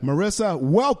Merissa,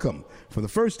 welcome for the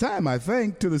first time, I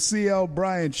think, to the C.L.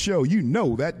 Bryant Show. You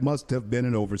know that must have been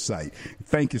an oversight.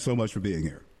 Thank you so much for being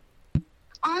here.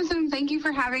 Awesome. Thank you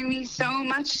for having me so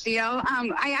much, CL.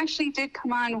 I actually did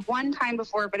come on one time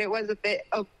before, but it was a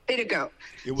bit ago.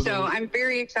 I'm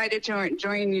very excited to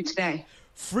join you today.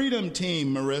 Freedom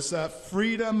Team, Merissa.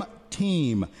 Freedom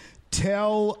Team.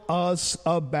 Tell us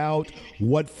about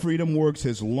what Freedomworks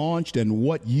has launched and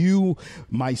what you,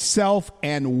 myself,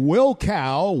 and Will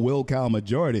Cal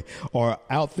Majority, are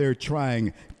out there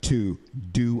trying to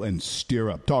do and steer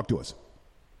up. Talk to us.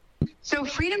 So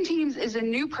Freedom Teams is a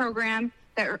new program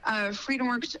that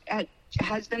Freedomworks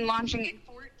has been launching in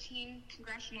 14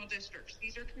 congressional districts.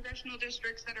 These are congressional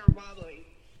districts that are wobbly,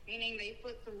 meaning they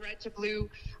flip from red to blue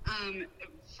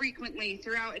frequently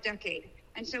throughout a decade.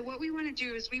 And so what we want to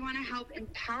do is we want to help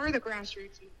empower the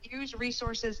grassroots and use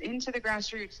resources into the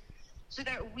grassroots so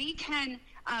that we can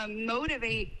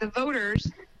motivate the voters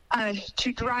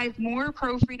to drive more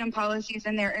pro-freedom policies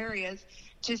in their areas,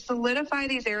 to solidify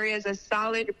these areas as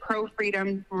solid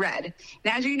pro-freedom red.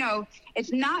 And as you know,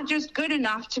 it's not just good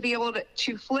enough to be able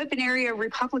to flip an area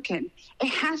Republican. It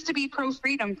has to be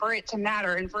pro-freedom for it to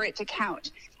matter and for it to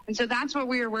count. And so that's what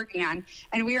we are working on.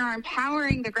 And we are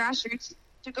empowering the grassroots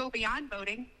to go beyond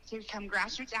voting, to become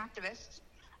grassroots activists,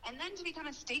 and then to become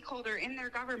a stakeholder in their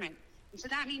government. And so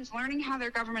that means learning how their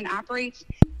government operates,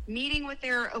 meeting with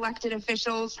their elected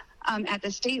officials at the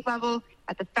state level,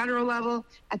 at the federal level,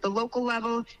 at the local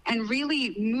level, and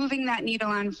really moving that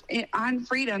needle on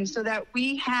freedom so that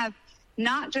we have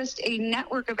not just a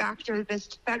network of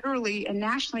activists federally and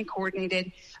nationally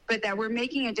coordinated, but that we're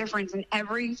making a difference in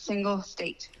every single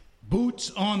state.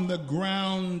 Boots on the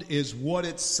ground is what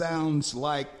it sounds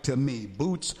like to me.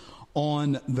 Boots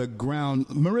on the ground.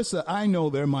 Merissa, I know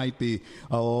there might be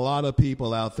a lot of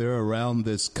people out there around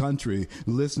this country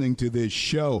listening to this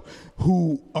show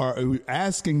who are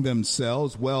asking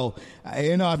themselves, well,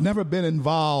 I've never been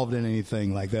involved in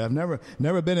anything like that. I've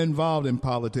never been involved in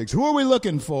politics. Who are we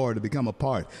looking for to become a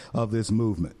part of this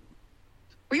movement?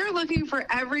 We are looking for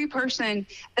every person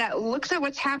that looks at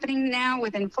what's happening now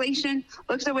with inflation,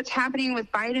 looks at what's happening with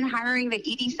Biden hiring the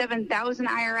 87,000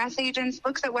 IRS agents,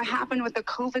 looks at what happened with the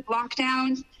COVID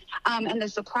lockdowns and the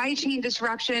supply chain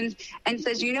disruptions, and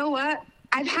says, you know what?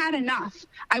 I've had enough.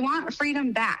 I want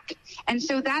freedom back. And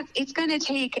so it's going to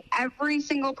take every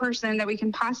single person that we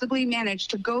can possibly manage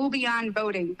to go beyond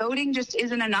voting. Voting just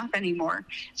isn't enough anymore.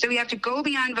 So we have to go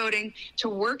beyond voting, to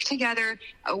work together,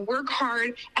 work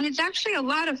hard. And it's actually a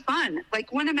lot of fun.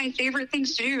 Like, one of my favorite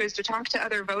things to do is to talk to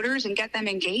other voters and get them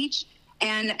engaged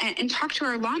and talk to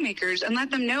our lawmakers and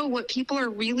let them know what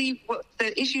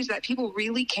the issues that people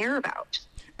really care about.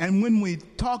 And when we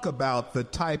talk about the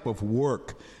type of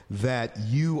work that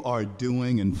you are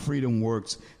doing and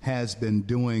Freedomworks has been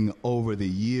doing over the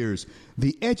years,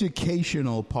 the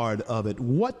educational part of it,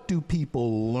 what do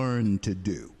people learn to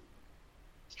do?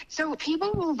 So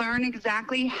people will learn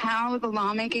exactly how the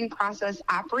lawmaking process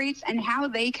operates and how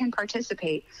they can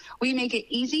participate. We make it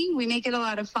easy. We make it a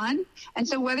lot of fun. And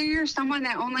so whether you're someone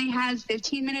that only has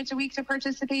 15 minutes a week to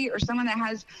participate or someone that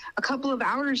has a couple of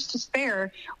hours to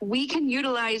spare, we can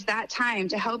utilize that time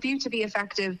to help you to be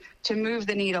effective, to move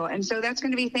the needle. And so that's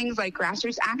going to be things like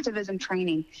grassroots activism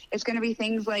training. It's going to be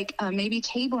things like maybe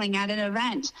tabling at an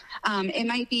event. It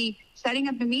might be setting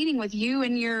up a meeting with you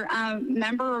and your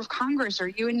member of Congress or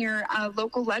you and your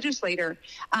local legislator.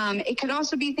 It could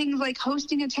also be things like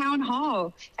hosting a town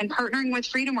hall and partnering with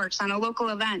Freedomworks on a local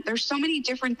event. There's so many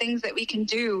different things that we can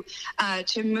do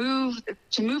to move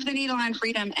the needle on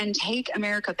freedom and take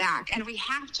America back. And we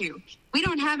have to. We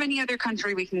don't have any other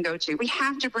country we can go to. We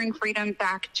have to bring freedom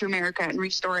back to America and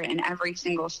restore it in every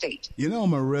single state. You know,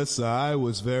 Merissa, I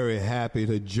was very happy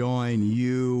to join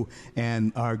you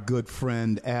and our good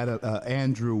friend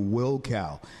Andrew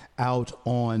Wilkow out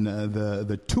on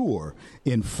the tour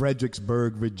in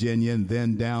Fredericksburg, Virginia, and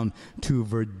then down to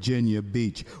Virginia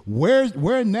Beach.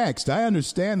 Where next? I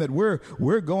understand that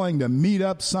we're going to meet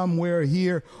up somewhere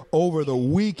here over the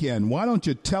weekend. Why don't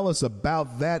you tell us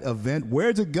about that event?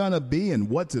 Where's it going to be and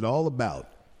what's it all about?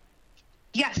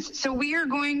 Yes, so we are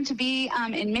going to be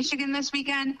in Michigan this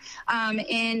weekend.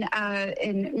 In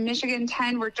Michigan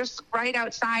 10, we're just right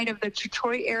outside of the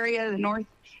Detroit area, the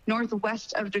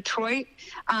northwest of Detroit.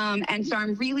 And so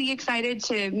I'm really excited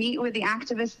to meet with the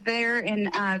activists there in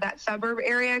that suburb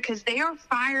area because they are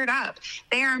fired up.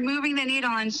 They are moving the needle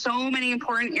on so many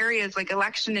important areas like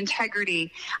election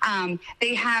integrity.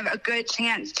 They have a good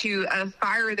chance to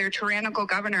fire their tyrannical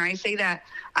governor. I say that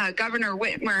Governor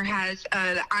Whitmer has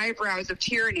the eyebrows of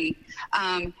tyranny.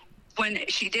 when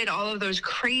she did all of those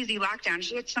crazy lockdowns.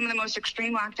 She had some of the most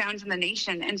extreme lockdowns in the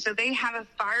nation. And so they have a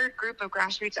fired group of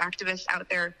grassroots activists out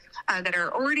there that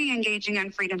are already engaging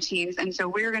on freedom teams. And so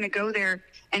we're going to go there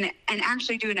and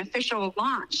actually do an official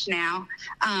launch now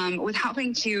with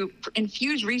helping to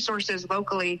infuse resources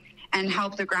locally and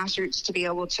help the grassroots to be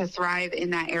able to thrive in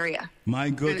that area. My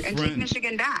good friend. And take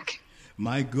Michigan back.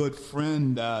 My good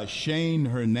friend Shane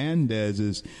Hernandez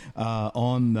is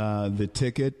on the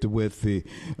ticket with the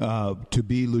to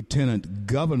be lieutenant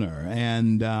governor,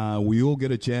 and we will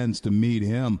get a chance to meet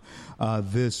him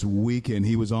this weekend.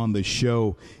 He was on the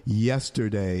show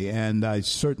yesterday, and I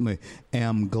certainly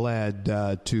am glad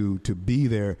to be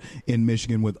there in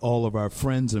Michigan with all of our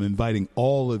friends. I'm inviting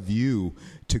all of you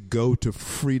to go to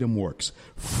Freedomworks,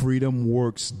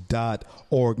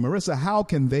 freedomworks.org. Merissa, how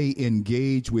can they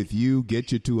engage with you,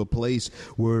 get you to a place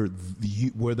where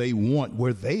they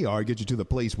are, get you to the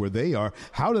place where they are?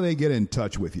 How do they get in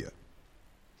touch with you?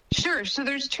 Sure. So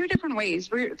there's two different ways.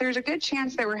 There's a good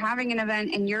chance that we're having an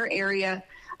event in your area,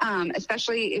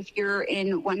 especially if you're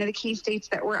in one of the key states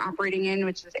that we're operating in,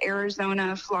 which is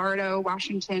Arizona, Florida,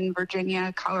 Washington,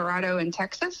 Virginia, Colorado, and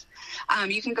Texas.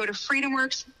 You can go to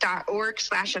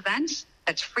freedomworks.org/events.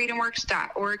 That's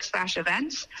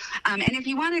freedomworks.org/events. And if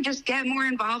you want to just get more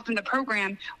involved in the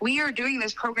program, we are doing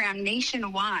this program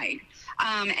nationwide.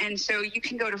 And so you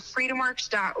can go to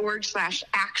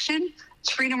freedomworks.org/action.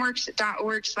 It's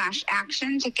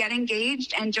freedomworks.org/action to get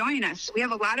engaged and join us. We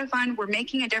have a lot of fun. We're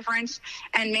making a difference.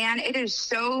 And man, it is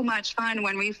so much fun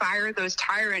when we fire those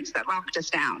tyrants that locked us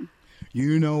down.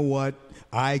 You know what?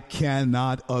 I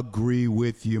cannot agree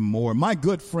with you more. My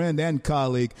good friend and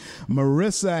colleague,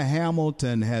 Merissa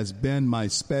Hamilton, has been my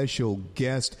special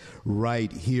guest right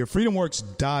here.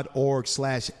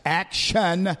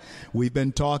 Freedomworks.org/action. We've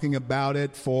been talking about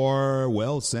it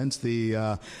since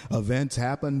the events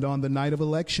happened on the night of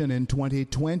election in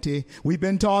 2020. We've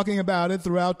been talking about it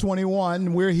throughout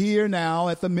 21. We're here now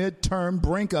at the midterm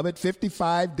brink of it,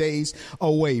 55 days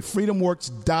away.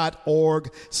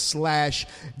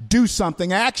 Freedomworks.org/do something.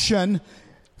 Action.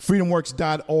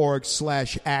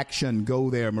 Freedomworks.org/action. Go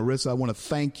there. Merissa, I want to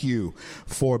thank you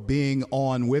for being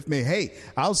on with me. Hey,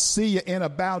 I'll see you in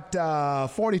about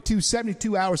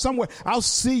 72 hours somewhere. I'll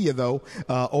see you, though,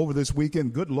 over this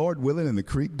weekend. Good Lord willing, and the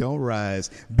creek don't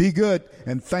rise. Be good,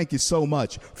 and thank you so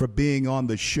much for being on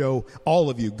the show.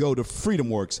 All of you, go to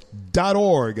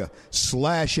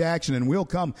freedomworks.org/action, and we'll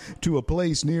come to a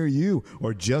place near you,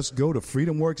 or just go to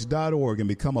freedomworks.org and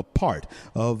become a part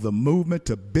of the movement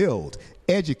to build,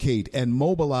 educate, and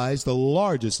mobilize the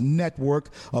largest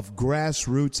network of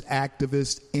grassroots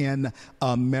activists in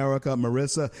America.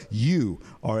 Merissa, you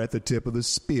are at the tip of the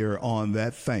spear on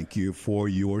that. Thank you for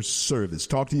your service.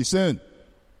 Talk to you soon.